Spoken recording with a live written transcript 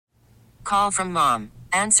call from mom.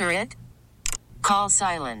 Answer it. Call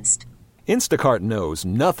silenced. Instacart knows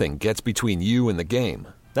nothing gets between you and the game.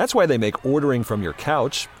 That's why they make ordering from your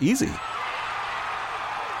couch easy.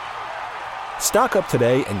 Stock up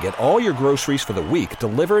today and get all your groceries for the week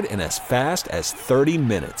delivered in as fast as 30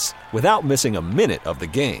 minutes without missing a minute of the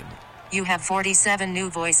game. You have 47 new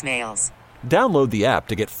voicemails. Download the app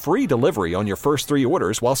to get free delivery on your first 3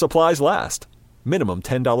 orders while supplies last. Minimum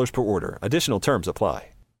 $10 per order. Additional terms apply.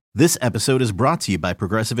 This episode is brought to you by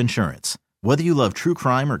Progressive Insurance. Whether you love true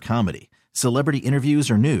crime or comedy, celebrity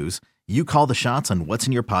interviews or news, you call the shots on what's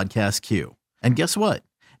in your podcast queue. And guess what?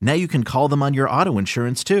 Now you can call them on your auto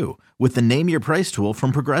insurance too with the Name Your Price tool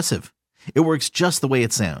from Progressive. It works just the way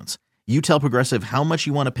it sounds. You tell Progressive how much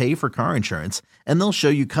you want to pay for car insurance, and they'll show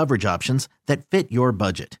you coverage options that fit your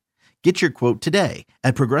budget. Get your quote today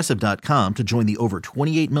at Progressive.com to join the over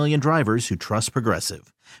 28 million drivers who trust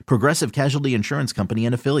Progressive. Progressive Casualty Insurance Company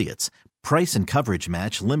and Affiliates. Price and coverage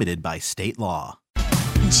match limited by state law.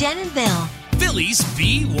 Jen and Bill. Phillies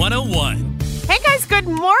B101. Hey guys, good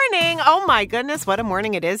morning. Oh my goodness, what a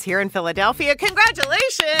morning it is here in Philadelphia.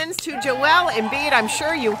 Congratulations to Joel Embiid. I'm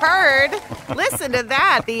sure you heard. Listen to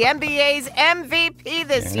that. The NBA's MVP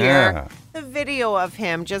this year. The video of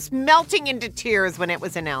him just melting into tears when it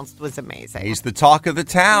was announced was amazing. He's the talk of the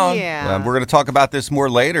town. Yeah. We're going to talk about this more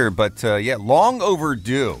later, but long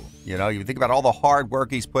overdue. You know, you think about all the hard work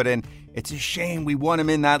he's put in. It's a shame we want him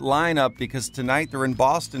in that lineup because tonight they're in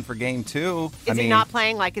Boston for Game 2. Is he not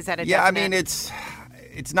playing? Is that a Yeah, definite? I mean,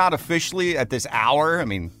 it's not officially at this hour. I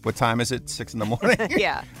mean, what time is it? 6 in the morning?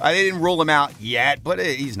 Yeah. I didn't rule him out yet, but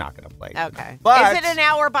he's not going to play tonight. Okay. But is it an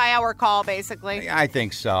hour-by-hour call, basically? I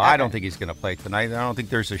think so. Okay. I don't think he's going to play tonight. I don't think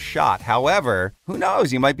there's a shot. However, who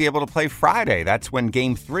knows? He might be able to play Friday. That's when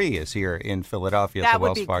Game 3 is here in Philadelphia at the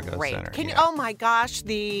Wells Fargo great. Center. Can you, oh, my gosh,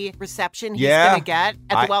 the reception he's going to get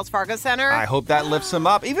at the Wells Fargo Center. I hope that lifts him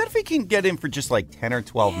up. Even if he can get in for just like 10 or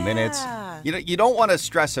 12 minutes. You don't want to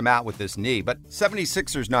stress him out with this knee, but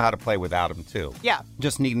 76ers know how to play without him, too. Yeah.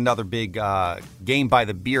 Just need another big game by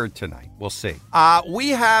the beard tonight. We'll see. We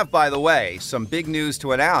have, by the way, some big news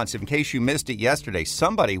to announce. In case you missed it yesterday,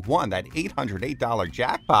 somebody won that $808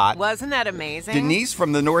 jackpot. Wasn't that amazing? Denise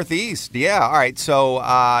from the Northeast. Yeah. All right. So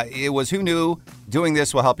it was Who Knew? Doing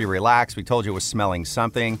this will help you relax. We told you it was smelling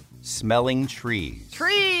something. Smelling trees.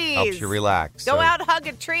 Trees. Helps you relax. Go out, hug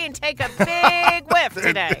a tree, and take a big whiff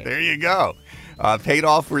today. There you go. Paid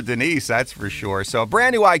off for Denise, that's for sure. So a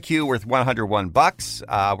brand new IQ worth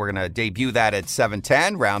 $101. We're going to debut that at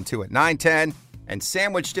 7:10, round 2 at 9:10. And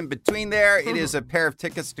sandwiched in between there, it is a pair of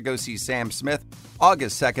tickets to go see Sam Smith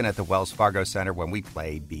August 2nd at the Wells Fargo Center when we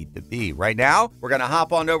play Beat the Bee. Right now, we're going to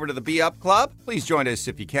hop on over to the Be Up Club. Please join us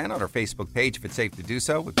if you can on our Facebook page if it's safe to do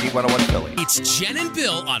so with B101 Philly. It's Jen and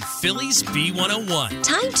Bill on Phillies B101.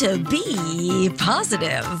 Time to be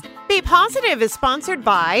positive. Be Positive is sponsored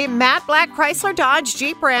by Matt Black Chrysler Dodge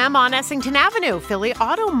Jeep Ram on Essington Avenue, Philly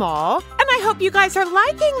Auto Mall. And I hope you guys are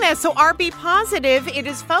liking this. So our Be Positive, it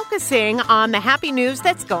is focusing on the happy news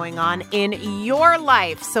that's going on in your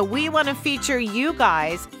life. So we want to feature you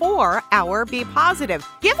guys for our Be Positive.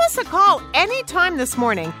 Give us a call anytime this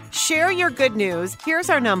morning. Share your good news. Here's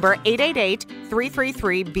our number,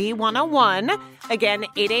 888-333-B101. Again,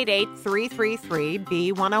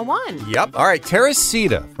 888-333-B101. Yep. All right,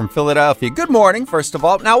 Teresita from Philadelphia. Good morning, first of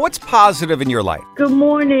all. Now, what's positive in your life? Good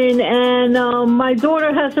morning, and my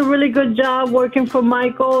daughter has a really good job working for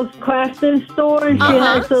Michael's Crafting store, and she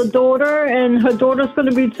has a daughter, and her daughter's going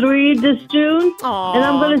to be 3 this June, Aww. and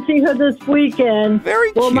I'm going to see her this weekend.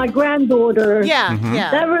 Very Well, cute. my granddaughter. Yeah.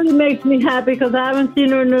 That really makes me happy because I haven't seen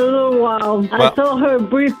her in a little while. I saw her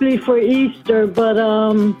briefly for Easter, but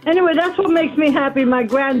anyway, that's what makes me happy, my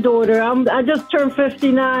granddaughter. I just turned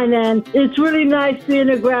 59, and it's really nice being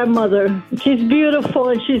a grandmother. She's beautiful,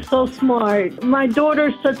 and she's so smart. My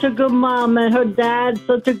daughter's such a good mom, and her dad's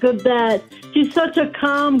such a good dad. She's such a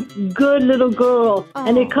calm, good little girl,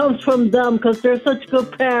 and it comes from them because they're such good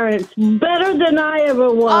parents. Better than I ever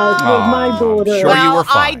was with my daughter. Sure. Well, you were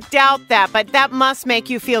fine. I doubt that, but that must make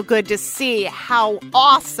you feel good to see how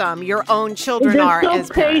awesome your own children are They're as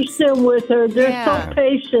so parents. patient with her. They're Yeah. so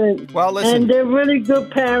patient. Well, listen. And they're really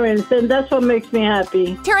good parents, and that's what makes me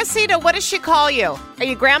happy. Teresita, what does she call you? Are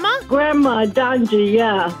you Grandma? Grandma Donji,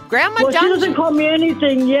 yeah. Grandma Well, she Dungy. doesn't call me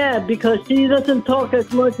anything yet because she doesn't talk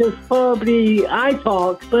as much as probably I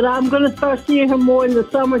talk. But I'm going to start seeing her more in the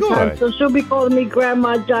summertime, Good. so she'll be calling me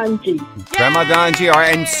Grandma Donji. Grandma Donji. All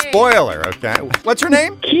right, and spoiler, okay? What's her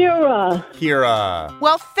name? Kira. Kira.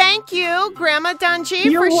 Well, thank you, Grandma Dungy,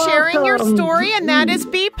 You're for sharing your welcome. story, and that is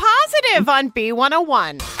Be Positive on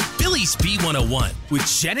B101. Phillies B101 with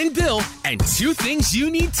Jen and Bill and two things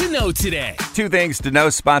you need to know today. Two things to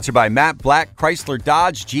know, sponsored by Matt Black, Chrysler,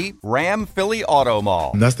 Dodge, Jeep, Ram, Philly Auto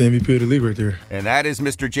Mall. And that's the MVP of the league right there. And that is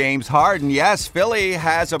Mr. James Harden. Yes, Philly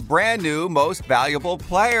has a brand new most valuable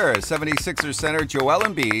player, 76ers center Joel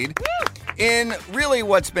Embiid, in really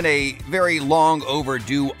what's been a very long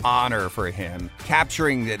overdue honor for him,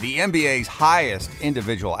 capturing the NBA's highest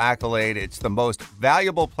individual accolade. It's the most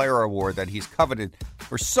valuable player award that he's coveted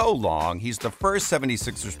for so long. He's the first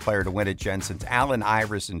 76ers player to win it, Jen, since Allen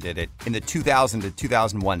Iverson did it in the 2000 to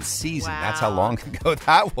 2001 season. Wow. That's how long ago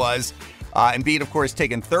that was. Embiid, of course,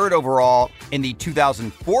 taken third overall in the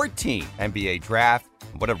 2014 NBA draft.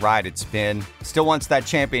 What a ride it's been. Still wants that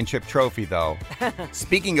championship trophy, though.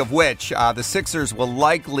 Speaking of which, the Sixers will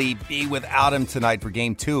likely be without him tonight for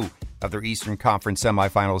Game 2 of their Eastern Conference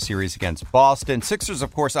semifinal series against Boston. Sixers,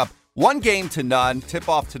 of course, up 1-0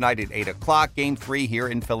 Tip-off tonight at 8 o'clock. Game 3 here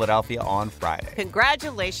in Philadelphia on Friday.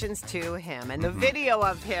 Congratulations to him. And the video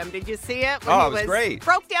of him, did you see it? When it was great.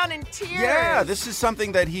 Broke down in tears. Yeah, this is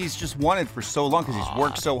something that he's just wanted for so long because he's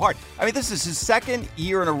worked so hard. I mean, this is his second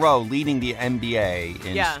year in a row leading the NBA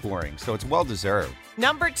in scoring, so it's well-deserved.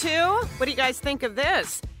 Number 2, what do you guys think of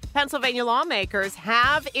this? Pennsylvania lawmakers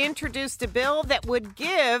have introduced a bill that would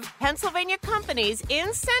give Pennsylvania companies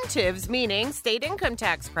incentives, meaning state income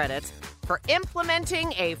tax credits, for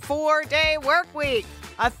implementing a 4-day work week,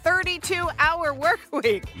 a 32-hour work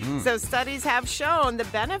week. So studies have shown the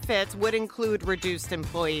benefits would include reduced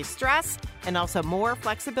employee stress and also more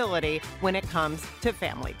flexibility when it comes to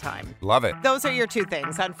family time. Love it. Those are your two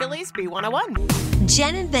things on Phillies B101.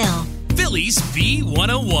 Jen and Bill. Phillies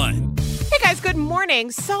B101. Hey guys, good morning.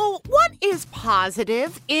 So what is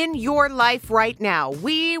positive in your life right now?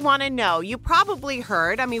 We want to know. You probably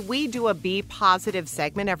heard, we do a Be Positive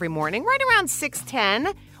segment every morning, right around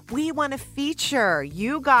 6:10. We want to feature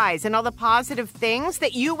you guys and all the positive things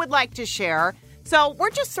that you would like to share. So we're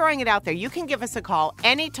just throwing it out there. You can give us a call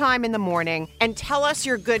anytime in the morning and tell us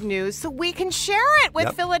your good news so we can share it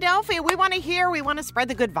with Philadelphia. We want to hear. We want to spread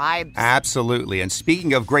the good vibes. Absolutely. And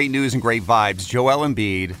speaking of great news and great vibes, Joel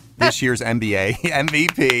Embiid, this year's NBA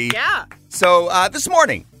MVP. Yeah. So this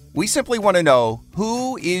morning, we simply want to know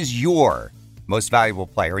who is your most valuable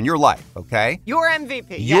player in your life, okay? Your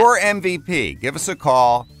MVP. Your MVP. Give us a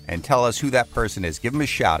call and tell us who that person is. Give them a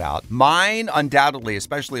shout out. Mine, undoubtedly,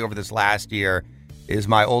 especially over this last year, is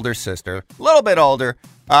my older sister, a little bit older,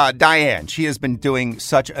 Diane. She has been doing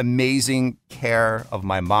such amazing care of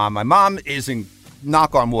my mom. My mom is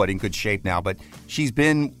knock on wood, in good shape now, but she's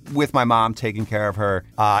been with my mom, taking care of her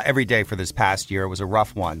every day for this past year. It was a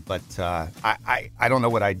rough one, but I don't know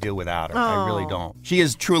what I'd do without her. I really don't. She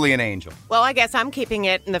is truly an angel. Well, I guess I'm keeping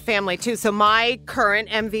it in the family, too. So my current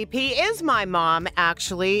MVP is my mom,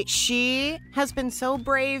 actually. She has been so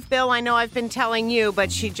brave, Bill. I know I've been telling you,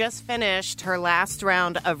 but she just finished her last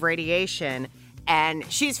round of radiation. And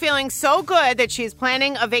she's feeling so good that she's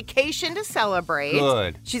planning a vacation to celebrate.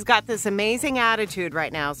 Good. She's got this amazing attitude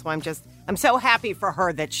right now, so I'm so happy for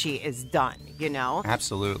her that she is done,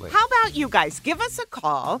 Absolutely. How about you guys? Give us a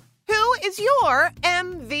call. Who is your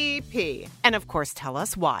MVP? And of course, tell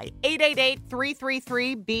us why.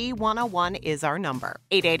 888-333-B101 is our number.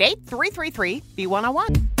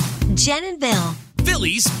 888-333-B101. Jen and Bill.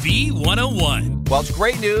 Phillies B101. Well, it's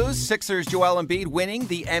great news. Sixers Joel Embiid winning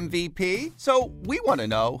the MVP. So we want to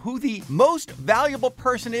know who the most valuable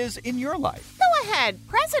person is in your life. Go ahead.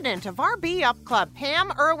 President of our Be Up Club,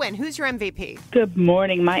 Pam Irwin. Who's your MVP? Good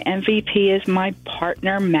morning. My MVP is my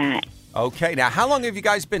partner, Matt. Okay. Now, how long have you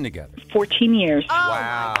guys been together? 14 years. Oh, Wow.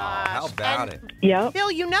 my gosh. How about it? Yep. Bill,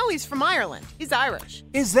 he's from Ireland. He's Irish.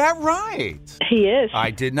 Is that right? He is.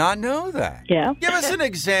 I did not know that. Yeah. Give us an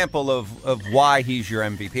example of why he's your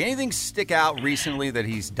MVP. Anything stick out recently that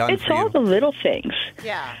he's done It's for all you? the little things.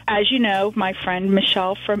 Yeah. As you know, my friend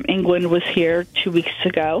Michelle from England was here 2 weeks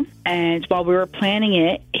ago, and while we were planning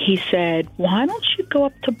it, he said, why don't you go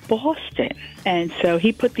up to Boston? And so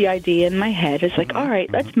he put the idea in my head. It's like, all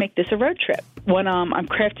right, let's make this a road trip. When I'm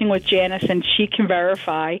crafting with Janice and she can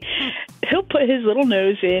verify, he'll put his little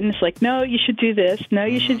nose in. It's like, no, you should do this. No,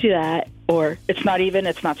 you should do that. Or it's not even,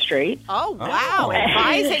 it's not straight. Oh, wow.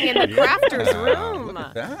 Advising in the crafter's room. Look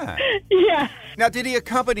at that. Yeah. Now, did he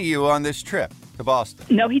accompany you on this trip to Boston?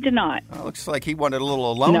 No, he did not. Well, looks like he wanted a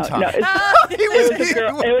little alone time. No,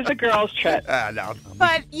 it was a girl's trip. No.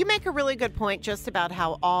 But you make a really good point just about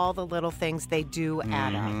how all the little things they do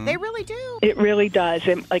add up. They really do. It really does.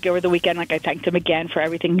 And like over the weekend, I thanked him again for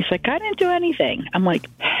everything. He's like, I didn't do anything. I'm like,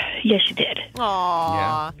 Yes, you did.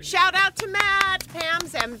 Aw. Yeah. Shout out to Matt,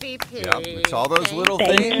 Pam's MVP. Yep, it's all those little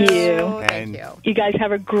Thank things. you. Thank you. You guys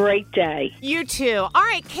have a great day. You too. All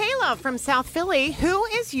right, Kayla from South Philly, who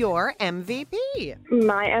is your MVP?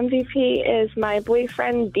 My MVP is my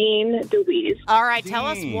boyfriend, Dean DeWeese. All right, tell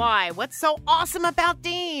us why. What's so awesome about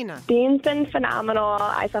Dean? Dean's been phenomenal.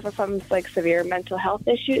 I suffer from severe mental health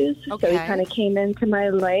issues, so he kind of came into my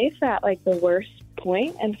life at the worst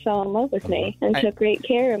point and fell in love with me and took great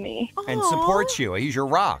care of me. And supports you. He's your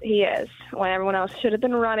rock. He is. When everyone else should have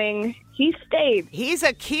been running, he stayed. He's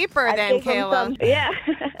a keeper then, Kayla. Yeah.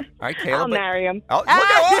 All right, Kayla. I'll marry him. Oh,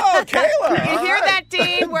 Kayla. You hear that,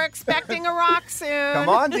 Dean? We're expecting a rock soon. Come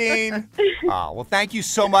on, Dean. Well, thank you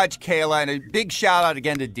so much, Kayla. And a big shout out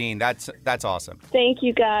again to Dean. That's awesome. Thank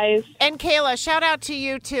you, guys. And Kayla, shout out to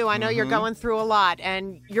you, too. I know you're going through a lot,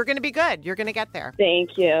 and you're going to be good. You're going to get there.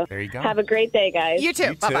 Thank you. There you go. Have a great day, guys. You too.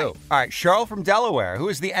 You Bye-bye. too. All right, Cheryl from Delaware. Who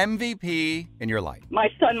is the MVP in your life? My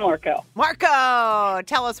son, Marco. Marco,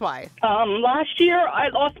 tell us why. Last year, I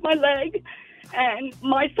lost my leg, and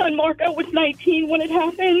my son, Marco, was 19 when it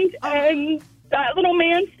happened, and that little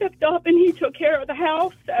man stepped up, and he took care of the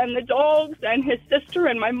house and the dogs and his sister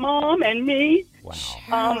and my mom and me.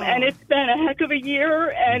 Wow. And it's been a heck of a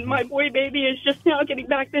year, and my boy baby is just now getting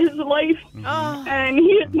back to his life, and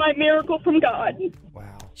he is my miracle from God.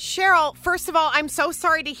 Wow. Cheryl, first of all, I'm so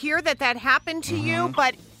sorry to hear that happened to you,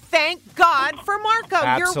 but thank God for Marco.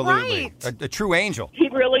 Absolutely. You're right. A true angel. He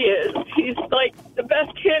really is. He's the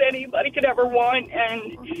best kid anybody could ever want, and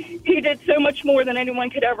he did so much more than anyone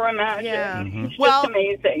could ever imagine. Yeah. He's just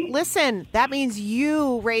amazing. Listen, that means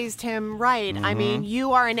you raised him right. I mean,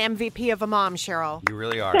 you are an MVP of a mom, Cheryl. You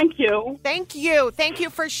really are. Thank you. Thank you. Thank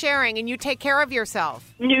you for sharing, and you take care of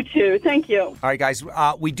yourself. You too. Thank you. All right, guys,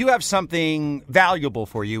 we do have something valuable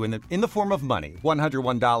for you in the form of money.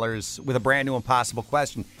 $101 with a brand new impossible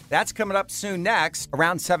question. That's coming up soon next,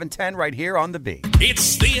 around 7:10 right here on the B.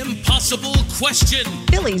 It's the impossible question.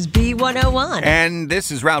 Philly's B101. And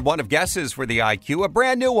this is round one of guesses for the IQ, a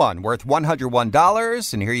brand new one worth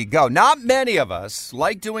 $101. And here you go. Not many of us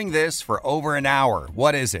like doing this for over an hour.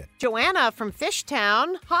 What is it? Joanna from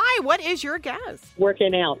Fishtown. Hi, what is your guess?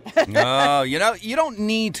 Working out. No, you don't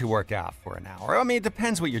need to work out for an hour. I mean, it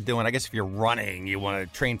depends what you're doing. I guess if you're running, you want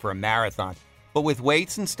to train for a marathon. But with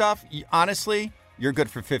weights and stuff, honestly, you're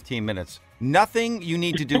good for 15 minutes. Nothing you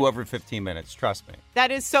need to do over 15 minutes, trust me. That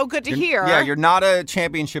is so good to hear. Yeah, you're not a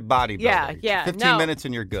championship bodybuilder. Yeah. 15 minutes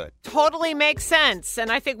and you're good. Totally makes sense.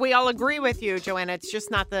 And I think we all agree with you, Joanna. It's just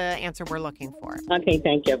not the answer we're looking for. Okay,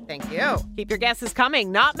 thank you. Thank you. Keep your guesses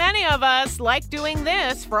coming. Not many of us like doing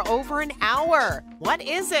this for over an hour. What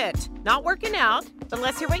is it? Not working out, but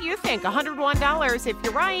let's hear what you think. $101 if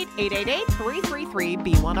you're right.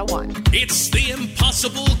 888-333-B101. It's the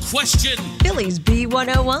impossible question. Philly's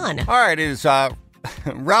B101. All right, it is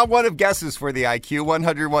round one of guesses for the IQ,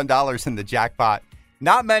 $101 in the jackpot.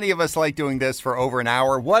 Not many of us like doing this for over an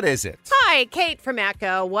hour. What is it? Hi, Kate from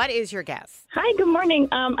Echo. What is your guess? Hi, good morning.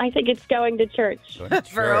 I think it's going to church.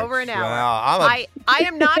 For over an hour. Well, I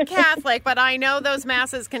am not Catholic, but I know those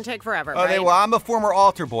masses can take forever, right? Well, I'm a former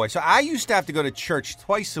altar boy, so I used to have to go to church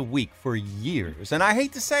twice a week for years. And I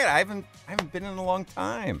hate to say it, I haven't been in a long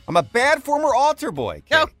time. I'm a bad former altar boy,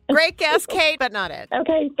 Kate. Oh, great guess, Kate, but not it.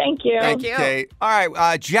 Okay, thank you. Thank you. Kate. All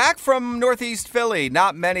right, Jack from Northeast Philly.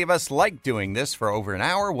 Not many of us like doing this for over an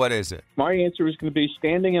hour. What is it? My answer is going to be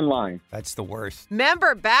standing in line. That's the worst.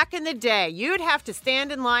 Remember, back in the day, you'd have to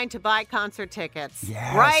stand in line to buy concert tickets.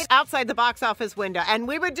 Yes. Right outside the box office window, and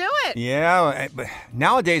we would do it. Yeah, but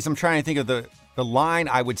nowadays I'm trying to think of the line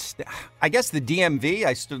I would I guess the DMV,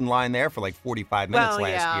 I stood in line there for 45 minutes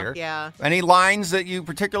last year. Yeah. Any lines that you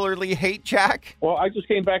particularly hate, Jack? Well, I just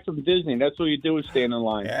came back from Disney. That's what you do is stand in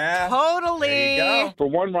line. Yeah. Totally. There you go. For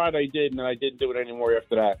one ride I did, and then I didn't do it anymore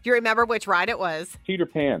after that. Do you remember which ride it was? Peter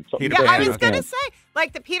Pan. I was going to say,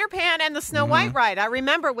 like the Peter Pan and the Snow White ride. I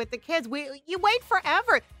remember with the kids, you wait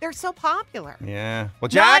forever. They're so popular. Yeah. Well,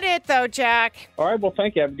 Jack. Not it, though, Jack. All right, well,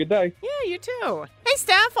 thank you. Have a good day. Yeah, you too. Hey,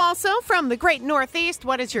 Steph, also from the great Northeast.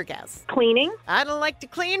 What is your guess? Cleaning. I don't like to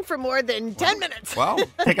clean for more than 10 minutes. Well,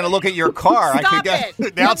 taking a look at your car. Stop I could get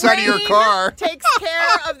it. the outside of your car. Takes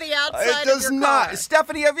care of the outside It does of your not. car.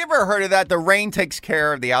 Stephanie, have you ever heard of that? The rain takes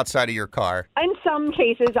care of the outside of your car. In some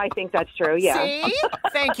cases, I think that's true, yeah. See?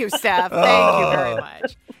 Thank you, Steph. Thank you very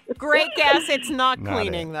much. Great guess. It's not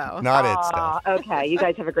cleaning, though. Not it, Steph. Okay, you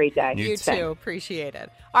guys have a great day. You too. Appreciate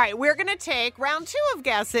it. All right, we're going to take round 2 of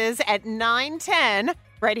guesses at 9:10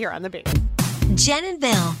 right here on the B. Jen and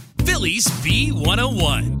Bill. Philly's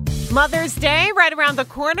B101. Mother's Day right around the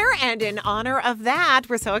corner, and in honor of that,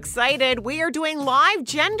 we're so excited. We are doing live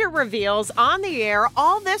gender reveals on the air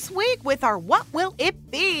all this week with our What Will It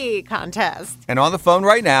Be contest. And on the phone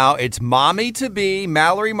right now, it's mommy-to-be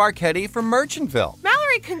Mallory Marchetti from Merchantville.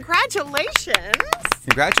 Mallory, congratulations.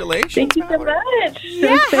 Congratulations. Thank you so much.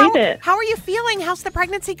 Yeah, So excited. how are you feeling? How's the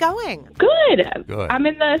pregnancy going? Good. Good. I'm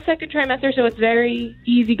in the second trimester, so it's very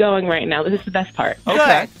easy going right now. This is the best part.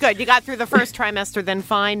 Okay. Good. You got through the first trimester then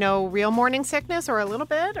fine. No real morning sickness or a little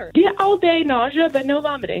bit? Or Yeah, all day nausea, but no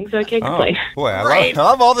vomiting, so I can't complain. Boy, I Great.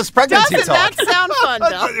 love all this pregnancy Doesn't talk. that sound fun,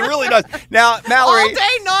 Bill? It really does. Now, Mallory, All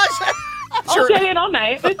day nausea. All day and all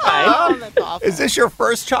night. It's fine. Oh, that's awful. is this your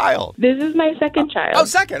first child? This is my second child. Oh,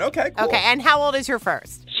 second. Okay, cool. Okay, and how old is your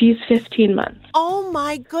first? She's 15 months. Oh,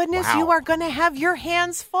 my goodness. Wow. You are going to have your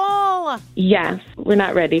hands full. Yes, we're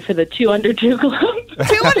not ready for the 2 under 2 club.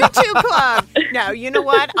 2 under 2 club. No, you know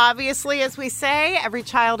what? Obviously, as we say, every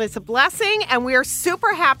child is a blessing, and we are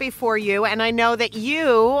super happy for you. And I know that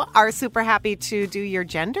you are super happy to do your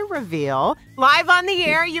gender reveal live on the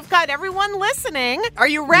air. You've got everyone listening. Are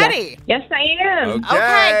you ready? Yes, I am.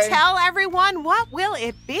 Okay, tell everyone, what will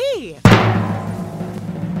it be?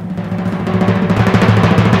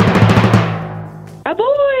 A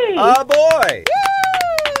boy. A boy.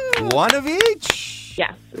 One of each.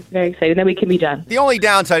 Yes, it's very exciting. Then we can be done. The only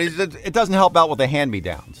downside is that it doesn't help out with the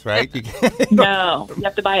hand-me-downs, right? No, you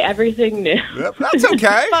have to buy everything new. Yep, that's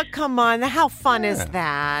okay. But come on, how fun is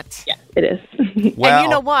that? Yes, it is. Well, and you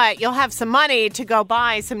know what? You'll have some money to go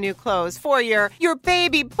buy some new clothes for your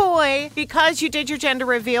baby boy because you did your gender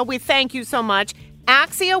reveal. We thank you so much.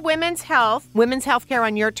 Axia Women's Health care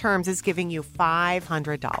on your terms is giving you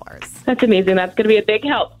 $500. That's amazing. That's going to be a big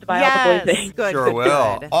help to buy all the boys' things. Good. Sure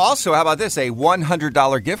will. Good. Also, how about this? A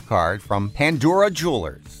 $100 gift card from Pandora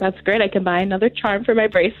Jewelers. That's great. I can buy another charm for my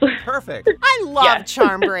bracelet. Perfect. I love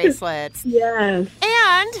charm bracelets. Yes.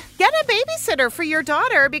 And get a babysitter for your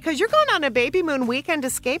daughter because you're going on a baby moon weekend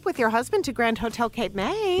escape with your husband to Grand Hotel Cape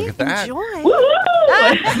May. Look at that. Enjoy.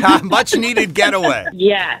 Woo-hoo! Much needed getaway.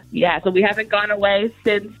 Yeah. So we haven't gone away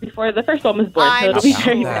since before the first one was born. So it'll be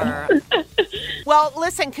very nice. Well,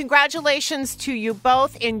 listen, congratulations to you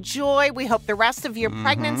both. Enjoy. We hope the rest of your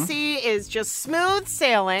pregnancy is just smooth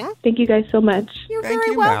sailing. Thank you guys so much. You're Thank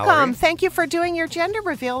very you, welcome. Mallory. Thank you for doing your gender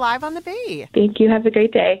reveal live on the Bee. Thank you. Have a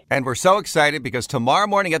great day. And we're so excited because tomorrow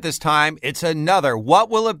morning at this time, it's another What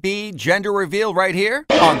Will It Be gender reveal right here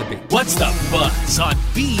on the Bee. What's the buzz on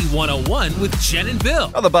B101 with Jen and Bill?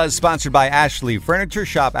 Well, the buzz sponsored by Ashley Furniture.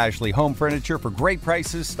 Shop Ashley Home Furniture for great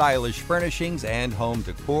prices, stylish furnishings, and home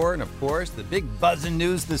decor. And of course, the big buzzing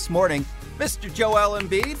news this morning, Mr. Joel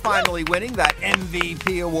Embiid finally winning that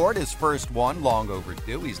MVP award, his first one, long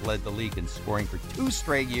overdue. He's led the league in scoring for 2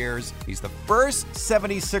 straight years. He's the first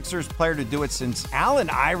 76ers player to do it since Allen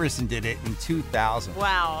Iverson did it in 2000.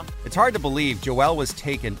 Wow. It's hard to believe Joel was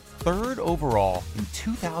taken 3rd overall in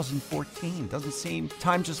 2014. Doesn't seem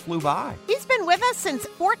time just flew by. He's been with us since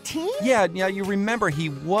 14? Yeah, you remember he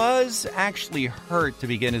was actually hurt to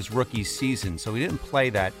begin his rookie season, so he didn't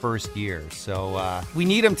play that first year. So we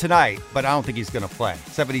need him tonight, but I don't think he's going to play.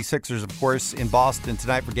 76ers, of course, in Boston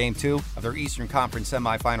tonight for Game 2 of their Eastern Conference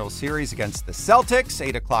semifinal series against the Celtics.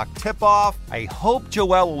 8 o'clock tip-off. I hope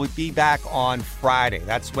Joel will be back on Friday.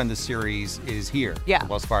 That's when the series is here. Yeah, at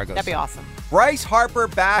Wells Fargo. that'd be awesome. Bryce Harper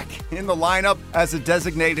back in the lineup as a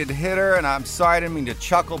designated hitter, and I'm sorry, I didn't mean to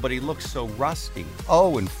chuckle, but he looks so rusty.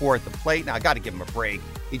 0-4 at the plate. Now, I got to give him a break.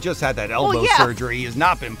 He just had that elbow surgery. He has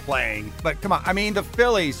not been playing. But come on, I mean, the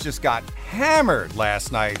Phillies just got hammered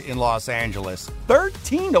last night in Los Angeles.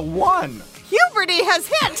 13-1. Puberty has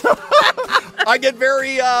hit. I get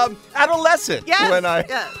very adolescent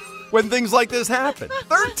Yes. when things like this happen.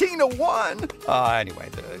 13-1. Anyway,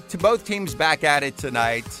 to both teams back at it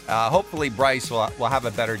tonight. Hopefully Bryce will have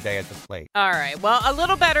a better day at the plate. All right. Well, a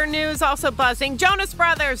little better news also buzzing. Jonas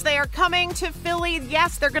Brothers, they are coming to Philly.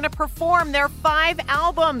 Yes, they're going to perform their 5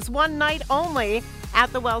 albums one night only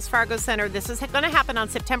at the Wells Fargo Center. This is going to happen on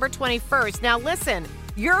September 21st. Now, listen,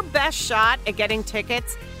 your best shot at getting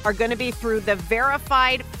tickets are going to be through the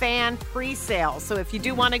verified fan pre-sale. So if you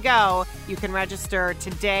do want to go, you can register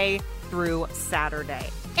today through Saturday.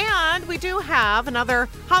 And we do have another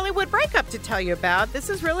Hollywood breakup to tell you about. This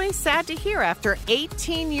is really sad to hear. After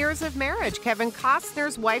 18 years of marriage, Kevin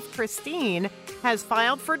Costner's wife, Christine, has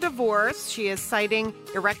filed for divorce. She is citing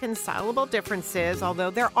irreconcilable differences, although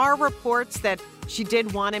there are reports that she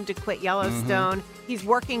did want him to quit Yellowstone. He's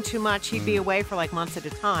working too much. He'd be away for like months at a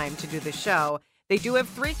time to do the show. They do have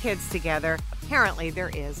 3 kids together. Apparently, there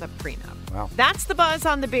is a prenup. Wow. That's the buzz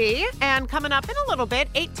on the Bee. And coming up in a little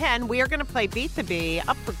bit, 8:10, we are going to play Beat the Bee.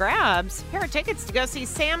 Up for grabs, pair of tickets to go see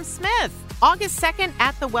Sam Smith August 2nd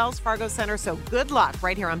at the Wells Fargo Center. So good luck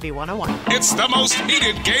right here on B101. It's the most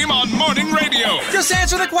heated game on morning radio. Just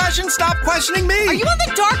answer the question. Stop questioning me. Are you on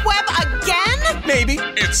the dark web again? Maybe.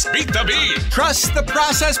 It's Beat the Bee. Trust the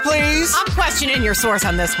process, please. I'm questioning your source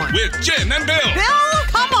on this one. With Jen and Bill. Bill?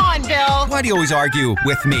 Come on, Bill. Why do you always argue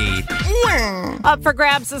with me? Up for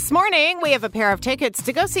grabs this morning, we have a pair of tickets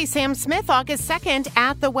to go see Sam Smith August 2nd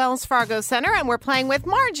at the Wells Fargo Center, and we're playing with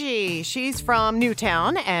Margie. She's from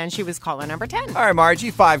Newtown, and she was caller number 10. All right,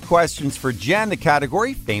 Margie, 5 questions for Jen, the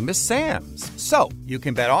category Famous Sams. So, you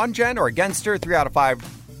can bet on Jen or against her, 3 out of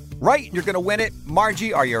 5 right, you're going to win it.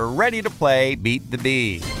 Margie, are you ready to play Beat the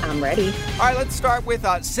Bee? I'm ready. All right, let's start with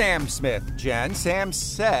Sam Smith, Jen. Sam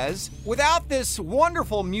says, without this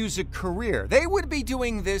wonderful music career, they would be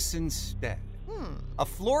doing this instead. A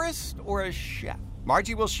florist or a chef?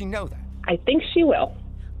 Margie, will she know that? I think she will.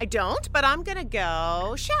 I don't, but I'm going to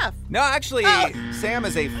go chef. No, actually, Sam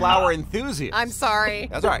is a flower enthusiast. I'm sorry.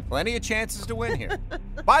 That's all right. Plenty of chances to win here.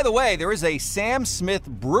 By the way, there is a Sam Smith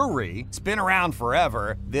brewery. It's been around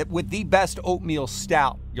forever with the best oatmeal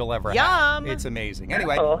stout you'll ever have. It's amazing.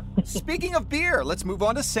 Anyway, speaking of beer, let's move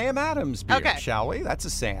on to Sam Adams beer, shall we? That's a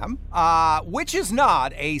Sam. Which is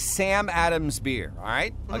not a Sam Adams beer, all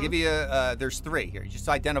right? I'll give you, there's 3 here. Just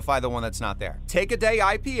identify the one that's not there. Take a Day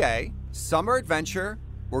IPA, Summer Adventure,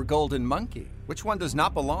 or Golden Monkey. Which one does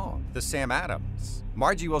not belong to Sam Adams?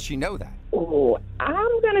 Margie, will she know that? Oh,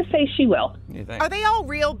 I'm going to say she will. What do you think? Are they all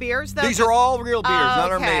real beers, though? These are all real beers. None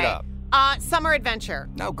are made up. Summer Adventure.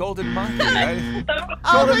 No, Golden Monkey, right?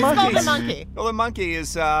 Golden Monkey? Golden Monkey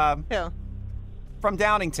is Who? From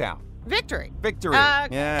Downingtown. Victory.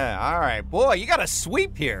 Yeah, all right. Boy, you got a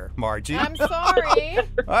sweep here, Margie. I'm sorry.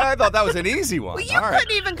 I thought that was an easy one. Well, you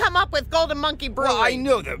couldn't even come up with Golden Monkey Brewery. Well, I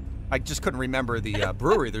knew that. I just couldn't remember the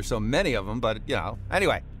brewery. There's so many of them, but, you know.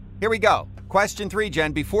 Anyway, here we go. Question 3,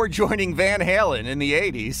 Jen. Before joining Van Halen in the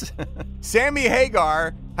 80s, Sammy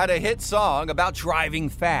Hagar had a hit song about driving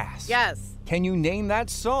fast. Yes. Can you name that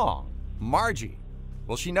song? Margie,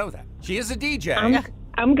 will she know that? She is a DJ.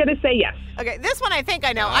 I'm going to say yes. Okay, this one I think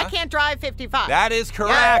I know. I can't drive 55. That is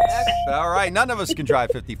correct. Yes. All right, none of us can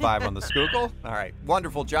drive 55 on the Schuylkill. All right,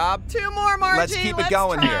 wonderful job. 2 more, Margie. Let's keep it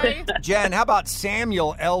going here. Jen, how about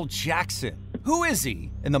Samuel L. Jackson? Who is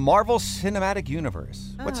he in the Marvel Cinematic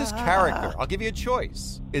Universe? What's his character? I'll give you a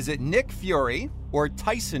choice. Is it Nick Fury or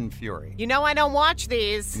Tyson Fury? You know I don't watch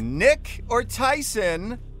these. Nick or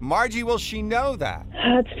Tyson? Margie, will she know that?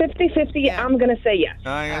 It's 50-50. Yeah. I'm going to say yes.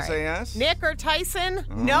 I'm going to say yes? Nick or Tyson?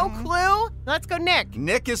 No clue? Let's go Nick.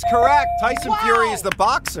 Nick is correct. Tyson Fury is the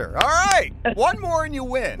boxer. All right. One more and you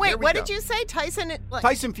win. Wait, what did you say? Tyson?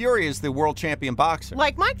 Tyson Fury is the world champion boxer.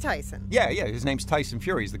 Like Mike Tyson? Yeah. His name's Tyson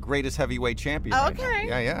Fury. He's the greatest heavyweight champion. Okay. Right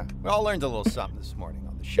now. Yeah. We all learned a little something this morning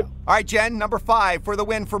on the show. All right, Jen, number 5 for the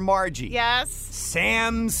win for Margie. Yes.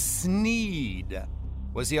 Sam Snead.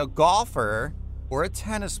 Was he a golfer or a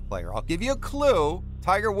tennis player? I'll give you a clue.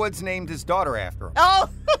 Tiger Woods named his daughter after him. Oh!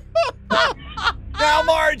 Now,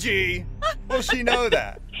 Margie, will she know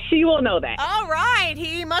that? She will know that. All right.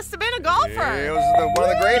 He must have been a golfer. He was one of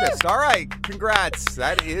the greatest. All right. Congrats.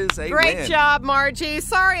 That is a Great win. job, Margie.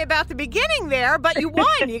 Sorry about the beginning there, but you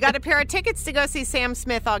won. You got a pair of tickets to go see Sam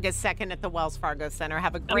Smith August 2nd at the Wells Fargo Center.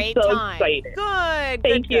 Have a great I'm so time. excited. Good.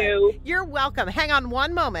 Thank you. You're welcome. Hang on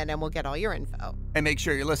one moment and we'll get all your info. And make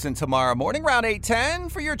sure you listen tomorrow morning around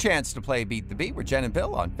 8:10 for your chance to play Beat the Beat with Jen and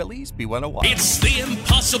Bill on Phillies B101. It's the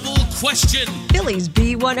impossible question. Phillies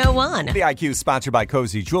B101. The IQ is sponsored by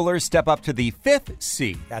Cozy Jewelers. Step up to the 5th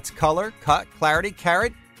C. That's color, cut, clarity,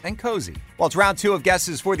 carrot, and cozy. Well, it's round 2 of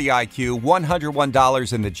guesses for the IQ.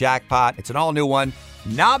 $101 in the jackpot. It's an all-new one.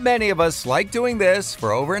 Not many of us like doing this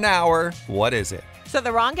for over an hour. What is it? So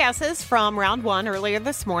the wrong guesses from round 1 earlier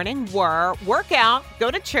this morning were work out, go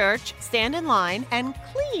to church, stand in line, and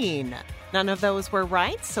clean. None of those were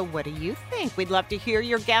right, so what do you think? We'd love to hear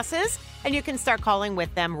your guesses, and you can start calling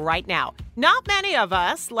with them right now. Not many of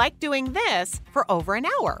us like doing this for over an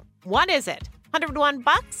hour. What is it?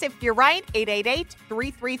 $101 if you're right.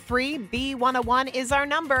 888-333-B101 is our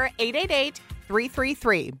number.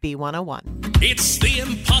 888-333-B101. It's the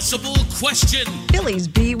impossible question. Phillies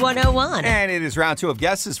B101. And it is round 2 of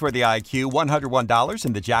guesses for the IQ. $101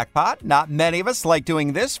 in the jackpot. Not many of us like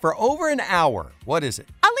doing this for over an hour. What is it?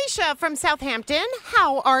 Alicia from Southampton,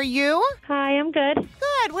 how are you? Hi, I'm good.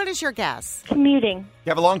 Good. What is your guess? Commuting. You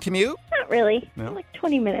have a long commute? Not really. No. Like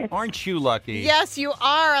 20 minutes. Aren't you lucky? Yes, you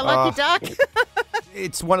are a lucky duck.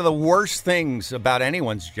 it's one of the worst things about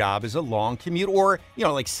anyone's job is a long commute or,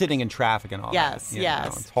 like sitting in traffic and all yes, that.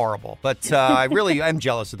 Yes. It's horrible. But I really am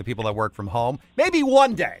jealous of the people that work from home. Maybe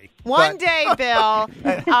one day. One day, Bill.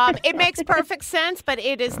 It makes perfect sense, but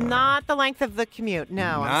it is not the length of the commute.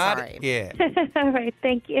 No, I'm sorry. All right,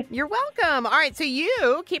 thank you. You're welcome. All right, so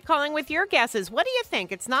you keep calling with your guesses. What do you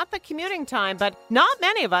think? It's not the commuting time, but not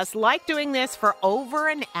many of us like doing this for over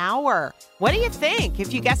an hour. What do you think?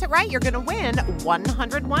 If you guess it right, you're going to win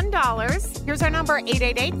 $101. Here's our number,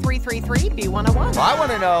 888-333-B101. Well, I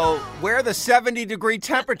want to know where the 70-degree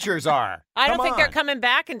temperatures are. I don't think they're coming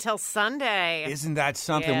back until Sunday. Isn't that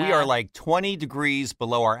something? Yeah. We are like 20 degrees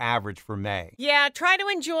below our average for May. Yeah, try to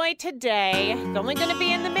enjoy today. It's only going to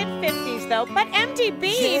be in the mid-50s, though. But MDB,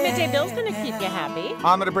 Midday Bill's going to keep you happy.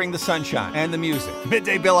 I'm going to bring the sunshine and the music.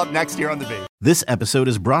 Midday Bill up next here on The Bee. This episode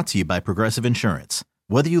is brought to you by Progressive Insurance.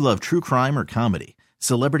 Whether you love true crime or comedy,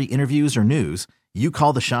 celebrity interviews or news, you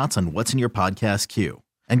call the shots on what's in your podcast queue.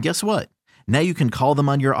 And guess what? Now you can call them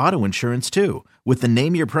on your auto insurance, too, with the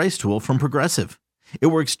Name Your Price tool from Progressive. It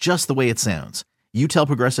works just the way it sounds. You tell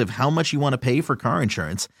Progressive how much you want to pay for car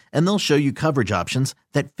insurance, and they'll show you coverage options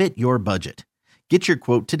that fit your budget. Get your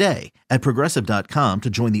quote today at Progressive.com to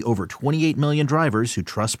join the over 28 million drivers who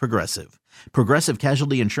trust Progressive. Progressive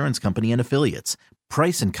Casualty Insurance Company and Affiliates.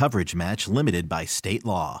 Price and coverage match limited by state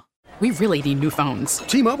law. We really need new phones.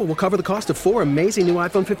 T-Mobile will cover the cost of 4 amazing new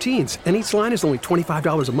iPhone 15s, and each line is only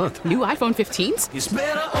 $25 a month. New iPhone 15s? It's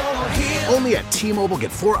better over here. Only at T-Mobile,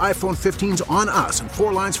 get 4 iPhone 15s on us and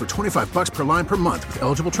 4 lines for $25 per line per month with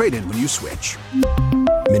eligible trade-in when you switch.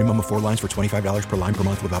 Minimum of 4 lines for $25 per line per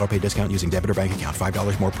month with autopay discount using debit or bank account.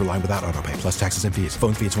 $5 more per line without autopay, plus taxes and fees.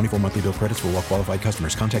 Phone fee at 24 monthly bill credits for well-qualified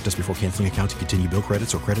customers. Contact us before canceling account to continue bill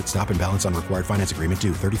credits or credit stop and balance on required finance agreement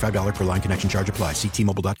due. $35 per line connection charge applies. See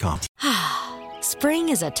T-Mobile.com. Spring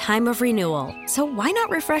is a time of renewal, so why not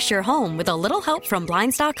refresh your home with a little help from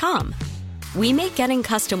Blinds.com? We make getting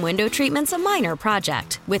custom window treatments a minor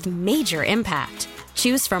project with major impact.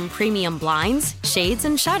 Choose from premium blinds, shades,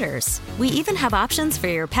 and shutters. We even have options for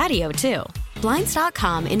your patio, too.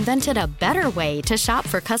 Blinds.com invented a better way to shop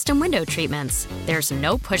for custom window treatments. There's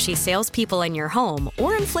no pushy salespeople in your home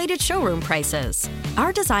or inflated showroom prices.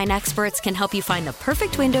 Our design experts can help you find the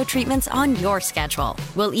perfect window treatments on your schedule.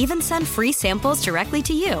 We'll even send free samples directly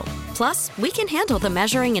to you. Plus, we can handle the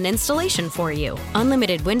measuring and installation for you.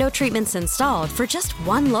 Unlimited window treatments installed for just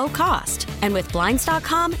one low cost. And with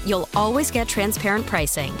Blinds.com, you'll always get transparent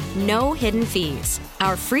pricing. No hidden fees.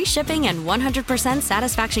 Our free shipping and 100%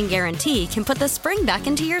 satisfaction guarantee can put the spring back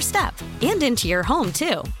into your step and into your home,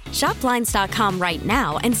 too. Shop Blinds.com right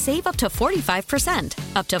now and save up to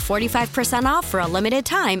 45%. Up to 45% off for a limited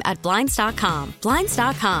time at Blinds.com.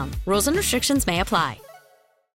 Blinds.com. Rules and restrictions may apply.